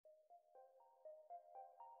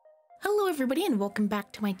Hello everybody and welcome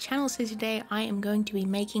back to my channel. So today I am going to be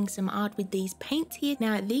making some art with these paints here.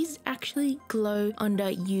 Now these actually glow under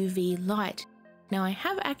UV light. Now I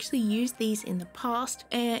have actually used these in the past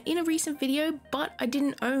in a recent video, but I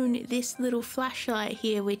didn't own this little flashlight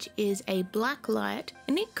here, which is a black light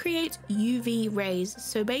and it creates UV rays.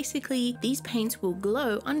 So basically these paints will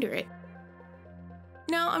glow under it.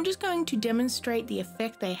 Now I'm just going to demonstrate the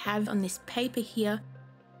effect they have on this paper here.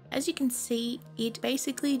 As you can see, it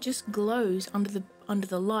basically just glows under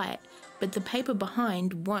the light, but the paper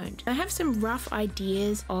behind won't. I have some rough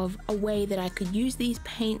ideas of a way that I could use these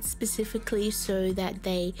paints specifically so that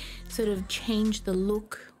they sort of change the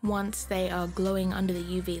look once they are glowing under the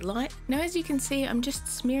UV light. Now as you can see, I'm just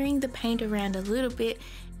smearing the paint around a little bit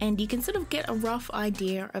and you can sort of get a rough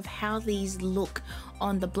idea of how these look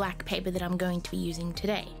on the black paper that I'm going to be using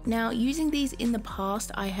today. Now using these in the past,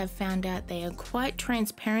 I have found out they are quite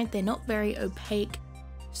transparent, they're not very opaque.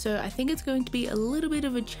 So I think it's going to be a little bit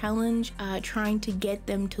of a challenge trying to get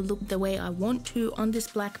them to look the way I want to on this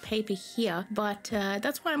black paper here. But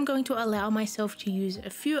that's why I'm going to allow myself to use a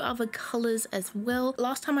few other colors as well.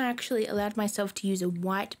 Last time I actually allowed myself to use a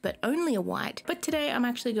white, but only a white. But today I'm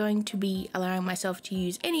actually going to be allowing myself to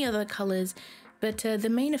use any other colors. But the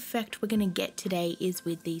main effect we're going to get today is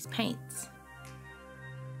with these paints.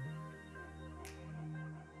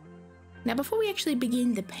 Now before we actually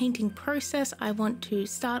begin the painting process, I want to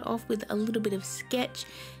start off with a little bit of sketch.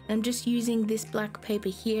 And I'm just using this black paper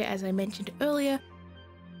here as I mentioned earlier.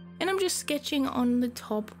 And I'm just sketching on the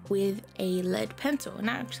top with a lead pencil. And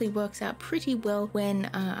that actually works out pretty well when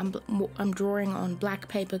I'm drawing on black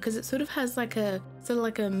paper because it sort of has like a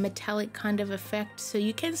metallic kind of effect. So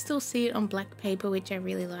you can still see it on black paper, which I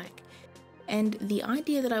really like. And the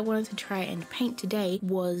idea that I wanted to try and paint today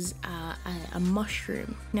was a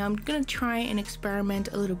mushroom. Now I'm gonna try and experiment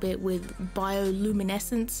a little bit with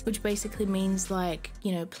bioluminescence, which basically means like,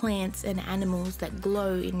 you know, plants and animals that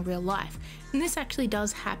glow in real life. And this actually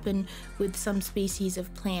does happen with some species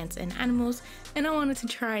of plants and animals. And I wanted to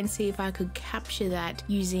try and see if I could capture that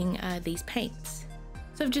using these paints.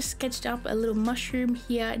 So I've just sketched up a little mushroom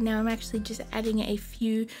here. Now I'm actually just adding a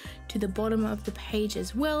few to the bottom of the page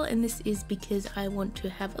as well, and this is because I want to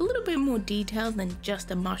have a little bit more detail than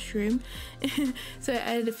just a mushroom. So I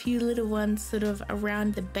added a few little ones sort of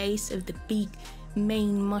around the base of the big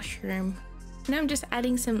main mushroom. Now I'm just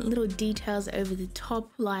adding some little details over the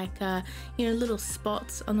top, like you know, little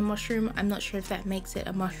spots on the mushroom. I'm not sure if that makes it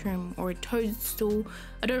a mushroom or a toadstool.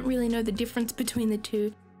 I don't really know the difference between the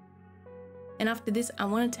two. And after this, I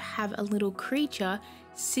wanted to have a little creature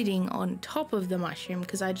sitting on top of the mushroom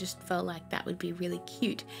because I just felt like that would be really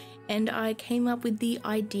cute. And I came up with the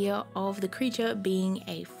idea of the creature being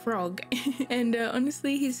a frog. And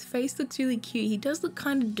honestly, his face looks really cute. He does look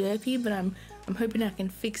kind of derpy, but I'm hoping I can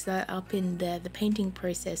fix that up in the painting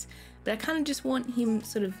process. But I kind of just want him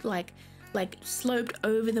sort of like sloped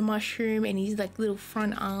over the mushroom, and his like little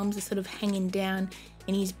front arms are sort of hanging down,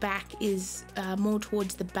 and his back is more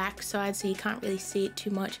towards the back side, so you can't really see it too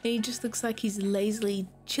much. And he just looks like he's lazily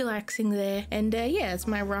chillaxing there. And yeah, it's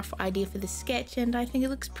my rough idea for the sketch, and I think it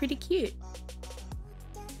looks pretty cute.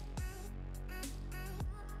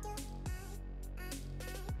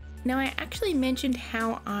 Now I actually mentioned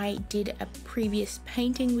how I did a previous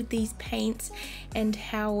painting with these paints and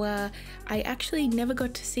how I actually never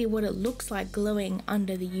got to see what it looks like glowing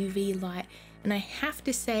under the UV light. And I have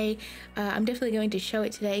to say, I'm definitely going to show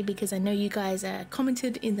it today because I know you guys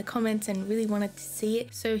commented in the comments and really wanted to see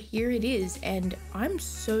it. So here it is, and I'm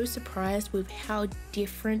so surprised with how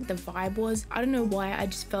different the vibe was. I don't know why, I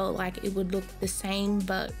just felt like it would look the same,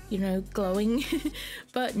 but you know, glowing.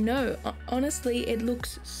 But no, honestly, it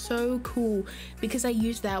looks so cool because I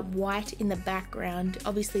used that white in the background.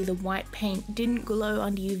 Obviously the white paint didn't glow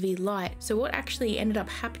under UV light. So what actually ended up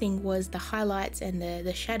happening was the highlights and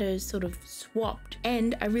the shadows sort of swapped.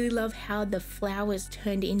 And I really love how the flowers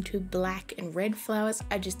turned into black and red flowers.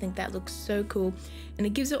 I just think that looks so cool, and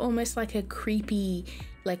it gives it almost like a creepy,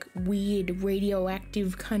 like weird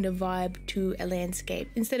radioactive kind of vibe to a landscape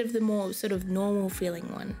instead of the more sort of normal feeling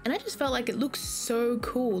one. And I just felt like it looks so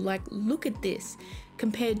cool. Like, look at this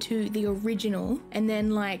compared to the original, and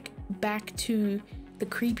then like back to the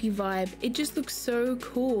creepy vibe. It just looks so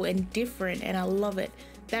cool and different, and I love it.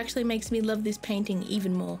 That actually makes me love this painting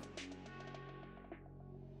even more.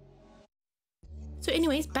 So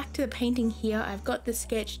anyways, back to the painting here. I've got the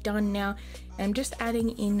sketch done now, and I'm just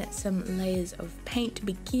adding in some layers of paint to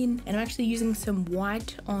begin. And I'm actually using some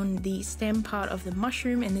white on the stem part of the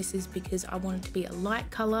mushroom, and this is because I want it to be a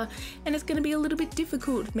light color, and it's going to be a little bit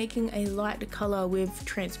difficult making a light color with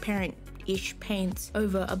transparent white-ish paints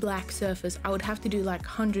over a black surface, I would have to do like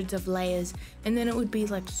hundreds of layers, and then it would be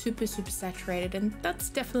like super saturated, and that's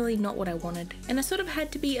definitely not what I wanted. And I sort of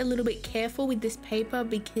had to be a little bit careful with this paper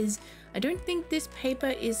because I don't think this paper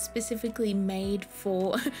is specifically made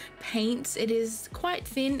for paints. It is quite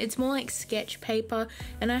thin, it's more like sketch paper,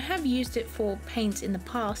 and I have used it for paints in the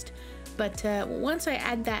past. But once I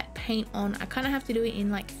add that paint on, I kind of have to do it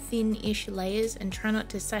in like thin-ish layers and try not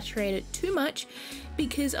to saturate it too much,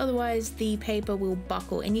 because otherwise the paper will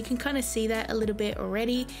buckle, and you can kind of see that a little bit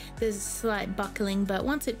already. There's a slight buckling, but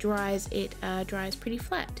once it dries, it dries pretty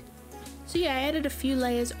flat. So yeah, I added a few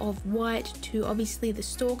layers of white to obviously the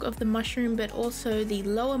stalk of the mushroom, but also the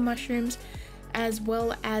lower mushrooms, as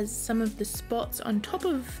well as some of the spots on top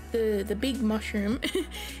of the big mushroom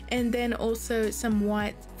and then also some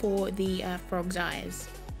white for the frog's eyes.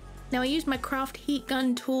 Now I used my craft heat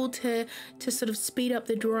gun tool to sort of speed up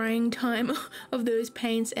the drying time of those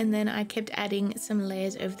paints, and then I kept adding some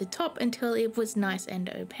layers over the top until it was nice and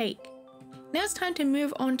opaque. Now it's time to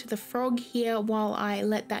move on to the frog here while I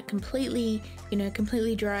let that completely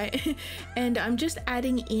dry. And I'm just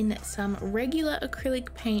adding in some regular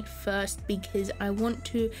acrylic paint first, because I want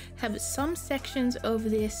to have some sections of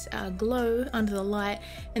this glow under the light,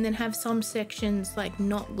 and then have some sections like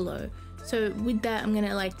not glow. So with that, I'm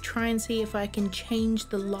gonna like try and see if I can change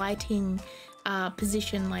the lighting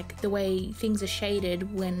position, like the way things are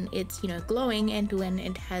shaded when it's glowing and when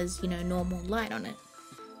it has normal light on it.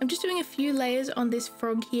 I'm just doing a few layers on this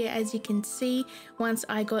frog here. As you can see, once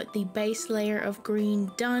I got the base layer of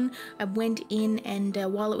green done, I went in and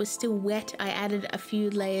while it was still wet, I added a few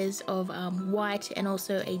layers of white and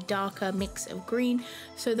also a darker mix of green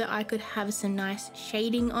so that I could have some nice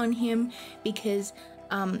shading on him, because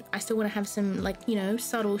I still want to have some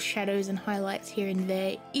subtle shadows and highlights here and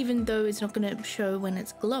there, even though it's not going to show when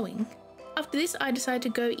it's glowing. After this, I decided to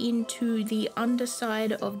go into the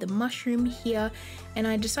underside of the mushroom here, and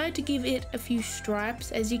I decided to give it a few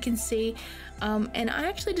stripes, as you can see. And I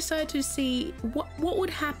actually decided to see what would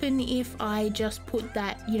happen if I just put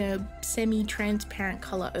that, semi-transparent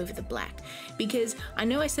color over the black. Because I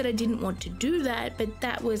know I said I didn't want to do that, but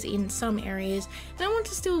that was in some areas. And I want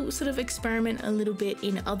to still sort of experiment a little bit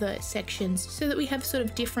in other sections so that we have sort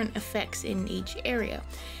of different effects in each area.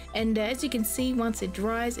 And as you can see, once it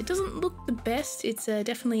dries, it doesn't look the best. It's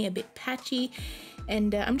definitely a bit patchy.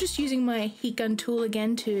 And I'm just using my heat gun tool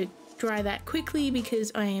again to dry that quickly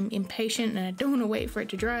because I am impatient and I don't want to wait for it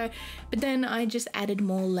to dry. But then I just added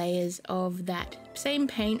more layers of that same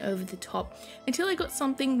paint over the top until I got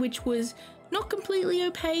something which was not completely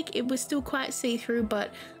opaque. It was still quite see-through,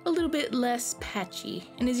 but a little bit less patchy.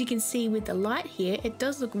 And as you can see with the light here, it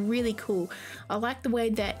does look really cool. I like the way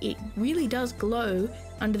that it really does glow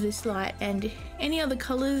under this light, and any other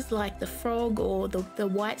colors like the frog or the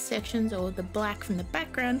white sections or the black from the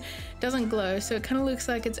background doesn't glow. So it kind of looks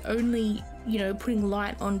like it's only, putting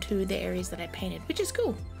light onto the areas that I painted, which is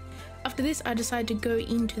cool. After this, I decided to go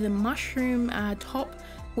into the mushroom top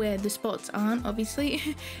where the spots aren't,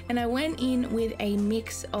 obviously, and I went in with a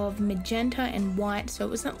mix of magenta and white, so it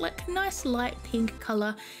was like a nice light pink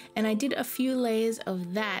color, and I did a few layers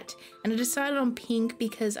of that. And I decided on pink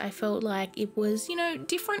because I felt like it was,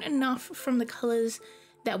 different enough from the colors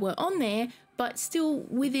that were on there, but still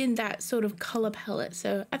within that sort of color palette,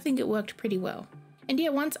 so I think it worked pretty well. And yeah,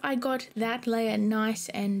 once I got that layer nice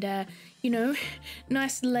and,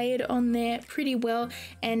 nice layered on there pretty well,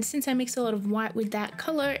 and since I mixed a lot of white with that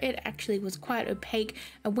color, it actually was quite opaque.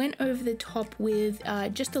 I went over the top with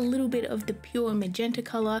just a little bit of the pure magenta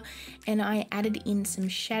color, and I added in some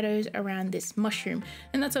shadows around this mushroom.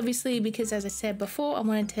 And that's obviously because, as I said before, I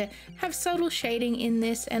wanted to have subtle shading in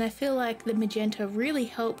this, and I feel like the magenta really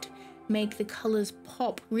helped make the colors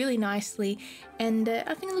pop really nicely, and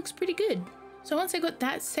I think it looks pretty good. So once I got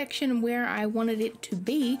that section where I wanted it to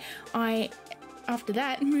be, I, after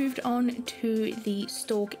that, moved on to the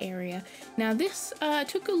stalk area. Now this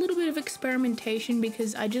took a little bit of experimentation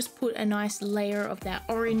because I just put a nice layer of that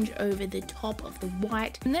orange over the top of the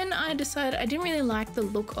white. And then I decided I didn't really like the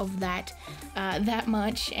look of that that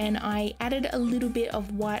much, and I added a little bit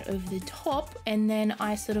of white over the top, and then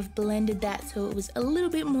I sort of blended that so it was a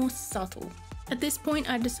little bit more subtle. At this point,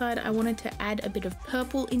 I decided I wanted to add a bit of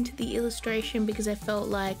purple into the illustration because I felt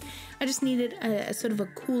like I just needed a sort of a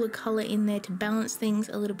cooler color in there to balance things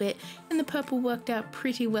a little bit, and the purple worked out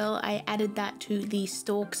pretty well. I added that to the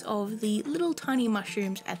stalks of the little tiny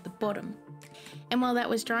mushrooms at the bottom. And while that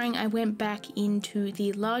was drying, I went back into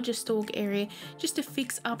the larger stalk area just to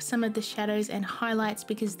fix up some of the shadows and highlights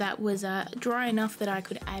because that was dry enough that I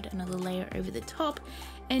could add another layer over the top.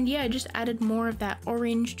 And yeah, I just added more of that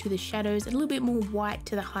orange to the shadows, a little bit more white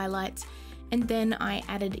to the highlights, and then I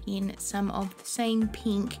added in some of the same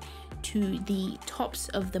pink to the tops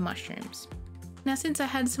of the mushrooms. Now, since I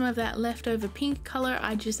had some of that leftover pink color,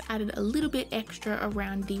 I just added a little bit extra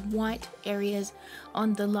around the white areas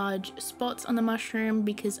on the large spots on the mushroom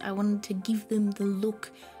because I wanted to give them the look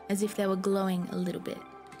as if they were glowing a little bit.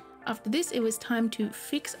 After this, it was time to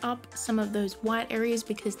fix up some of those white areas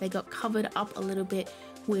because they got covered up a little bit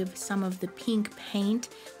with some of the pink paint.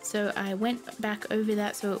 So I went back over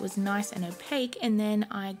that so it was nice and opaque, and then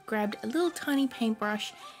I grabbed a little tiny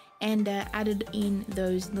paintbrush and added in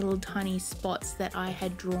those little tiny spots that I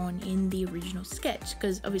had drawn in the original sketch,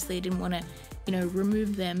 because obviously I didn't want to, you know,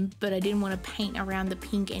 remove them, but I didn't want to paint around the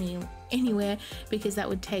pink anywhere because that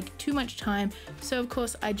would take too much time. So of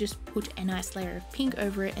course I just put a nice layer of pink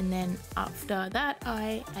over it, and then after that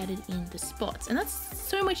I added in the spots, and that's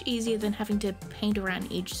so much easier than having to paint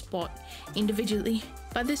around each spot individually.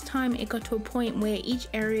 By this time it got to a point where each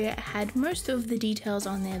area had most of the details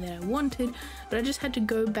on there that I wanted, but I just had to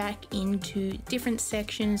go back into different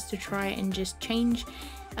sections to try and just change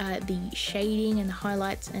the shading and the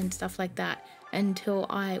highlights and stuff like that until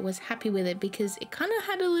I was happy with it, because it kind of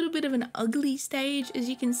had a little bit of an ugly stage. As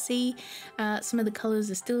you can see, some of the colors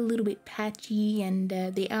are still a little bit patchy, and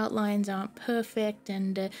the outlines aren't perfect,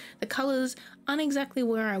 and the colors aren't exactly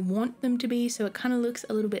where I want them to be, so it kind of looks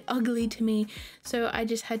a little bit ugly to me. So I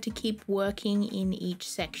just had to keep working in each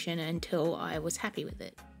section until I was happy with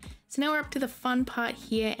it. So now we're up to the fun part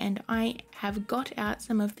here, and I have got out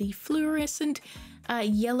some of the fluorescent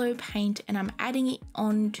yellow paint, and I'm adding it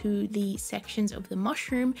onto the sections of the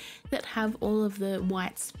mushroom that have all of the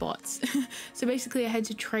white spots. So basically I had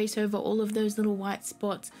to trace over all of those little white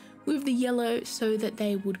spots with the yellow so that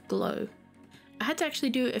they would glow. I had to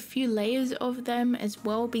actually do a few layers of them as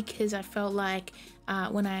well, because I felt like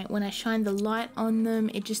when I shined the light on them,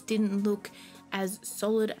 it just didn't look as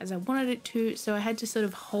solid as I wanted it to. So I had to sort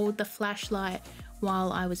of hold the flashlight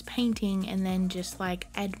while I was painting, and then just like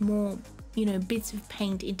add more, you know, bits of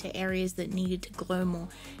paint into areas that needed to glow more.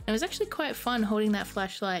 And it was actually quite fun holding that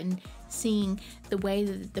flashlight and seeing the way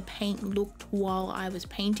that the paint looked while I was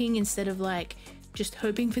painting, instead of like just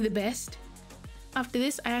hoping for the best. After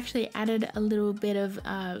this, I actually added a little bit of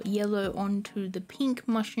yellow onto the pink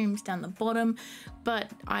mushrooms down the bottom,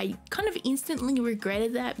 but I kind of instantly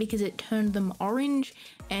regretted that because it turned them orange,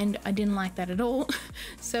 and I didn't like that at all.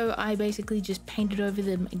 So I basically just painted over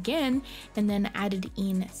them again, and then added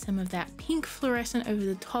in some of that pink fluorescent over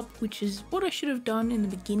the top, which is what I should have done in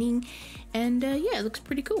the beginning. And yeah, it looks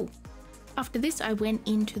pretty cool. After this, I went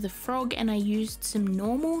into the frog and I used some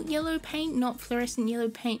normal yellow paint, not fluorescent yellow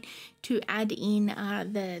paint, to add in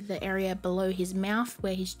the area below his mouth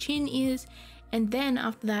where his chin is. And then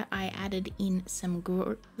after that, I added in some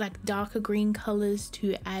like darker green colors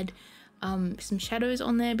to add some shadows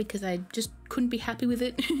on there, because I just couldn't be happy with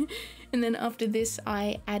it. And then after this,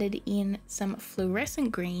 I added in some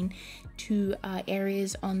fluorescent green to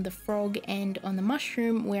areas on the frog and on the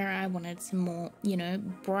mushroom where I wanted some more, you know,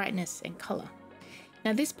 brightness and color.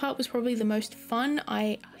 Now this part was probably the most fun.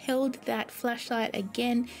 I held that flashlight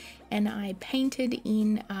again and I painted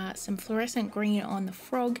in some fluorescent green on the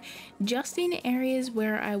frog, just in areas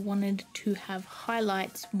where I wanted to have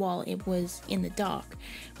highlights while it was in the dark,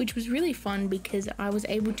 which was really fun because I was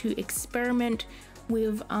able to experiment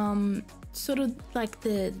with sort of like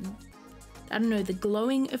the, I don't know, the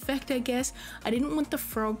glowing effect, I guess. I didn't want the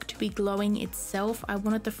frog to be glowing itself. I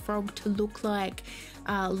wanted the frog to look like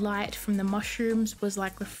light from the mushrooms was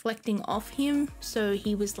like reflecting off him, so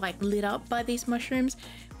he was like lit up by these mushrooms,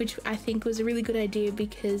 which I think was a really good idea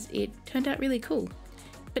because it turned out really cool.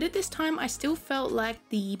 But at this time I still felt like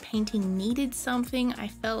the painting needed something. I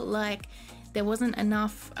felt like there wasn't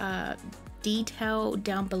enough detail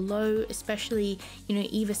down below, especially, you know,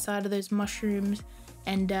 either side of those mushrooms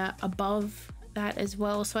and above that as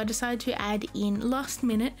well. So I decided to add in, last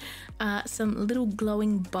minute, some little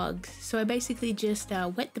glowing bugs. So I basically just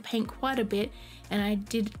wet the paint quite a bit and I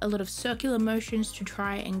did a lot of circular motions to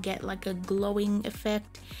try and get like a glowing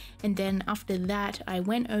effect. And then after that I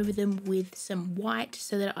went over them with some white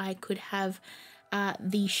so that I could have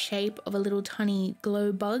the shape of a little tiny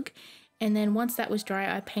glow bug. And then once that was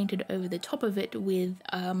dry, I painted over the top of it with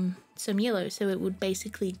some yellow, so it would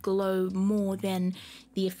basically glow more than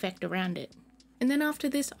the effect around it. And then after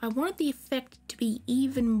this, I wanted the effect to be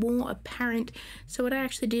even more apparent. So what I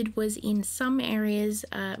actually did was, in some areas,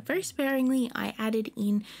 very sparingly, I added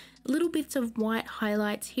in little bits of white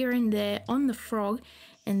highlights here and there on the frog,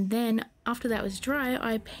 and then after that was dry,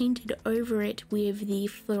 I painted over it with the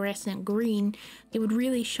fluorescent green. It would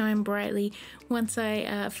really shine brightly once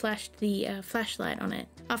I flashed the flashlight on it.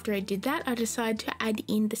 After I did that, I decided to add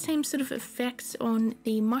in the same sort of effects on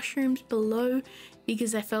the mushrooms below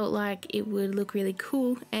because I felt like it would look really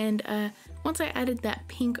cool. And once I added that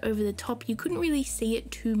pink over the top, you couldn't really see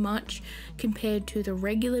it too much compared to the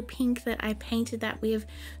regular pink that I painted that with.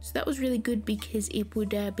 So that was really good because it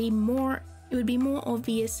would be more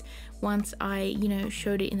obvious once I, you know,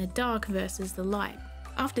 showed it in the dark versus the light.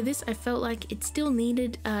 After this, I felt like it still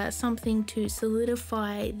needed something to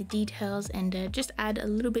solidify the details and just add a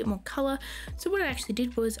little bit more color. So what I actually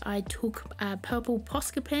did was I took a purple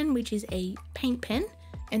Posca pen, which is a paint pen,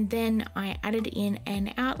 and then I added in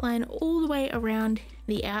an outline all the way around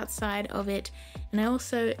the outside of it. And I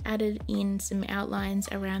also added in some outlines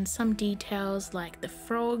around some details like the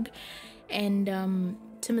frog and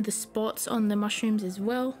some of the spots on the mushrooms as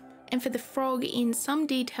well. And for the frog, in some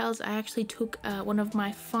details, I actually took one of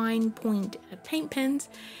my fine point paint pens,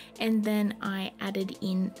 and then I added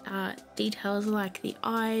in details like the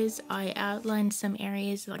eyes. I outlined some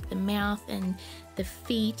areas like the mouth and the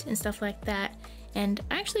feet and stuff like that. And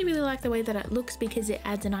I actually really like the way that it looks because it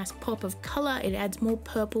adds a nice pop of color. It adds more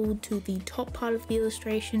purple to the top part of the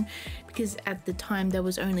illustration because at the time there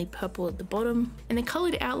was only purple at the bottom. And the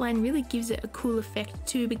colored outline really gives it a cool effect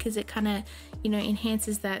too because it kind of, you know,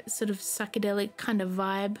 enhances that sort of psychedelic kind of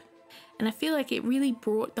vibe. And I feel like it really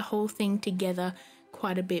brought the whole thing together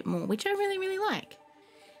quite a bit more, which I really like.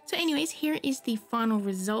 So anyways, here is the final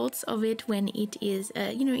results of it when it is,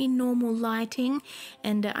 you know, in normal lighting.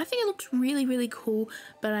 And I think it looks really cool,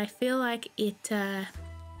 but I feel like it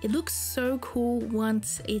looks so cool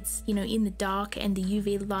once it's, you know, in the dark and the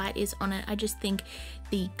UV light is on it. I just think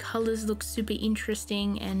the colors look super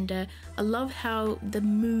interesting, and I love how the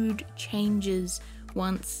mood changes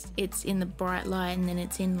once it's in the bright light and then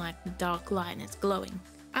it's in like the dark light and it's glowing.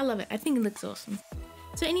 I love it. I think it looks awesome.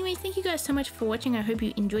 So anyway, thank you guys so much for watching. I hope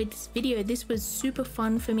you enjoyed this video. This was super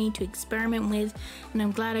fun for me to experiment with, and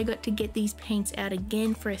I'm glad I got to get these paints out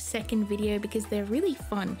again for a second video because they're really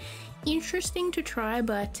fun. Interesting to try,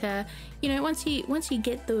 but you know, once you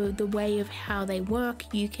get the way of how they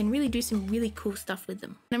work, you can really do some really cool stuff with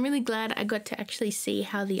them. And I'm really glad I got to actually see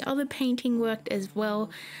how the other painting worked as well.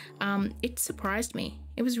 It surprised me.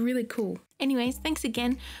 It was really cool. Anyways, thanks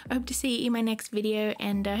again. I hope to see you in my next video,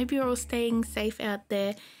 and I hope you're all staying safe out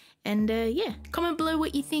there. And yeah, comment below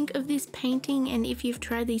what you think of this painting and if you've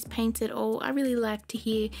tried these paints at all. I really like to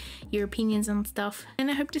hear your opinions on stuff, and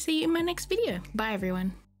I hope to see you in my next video. Bye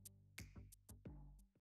everyone.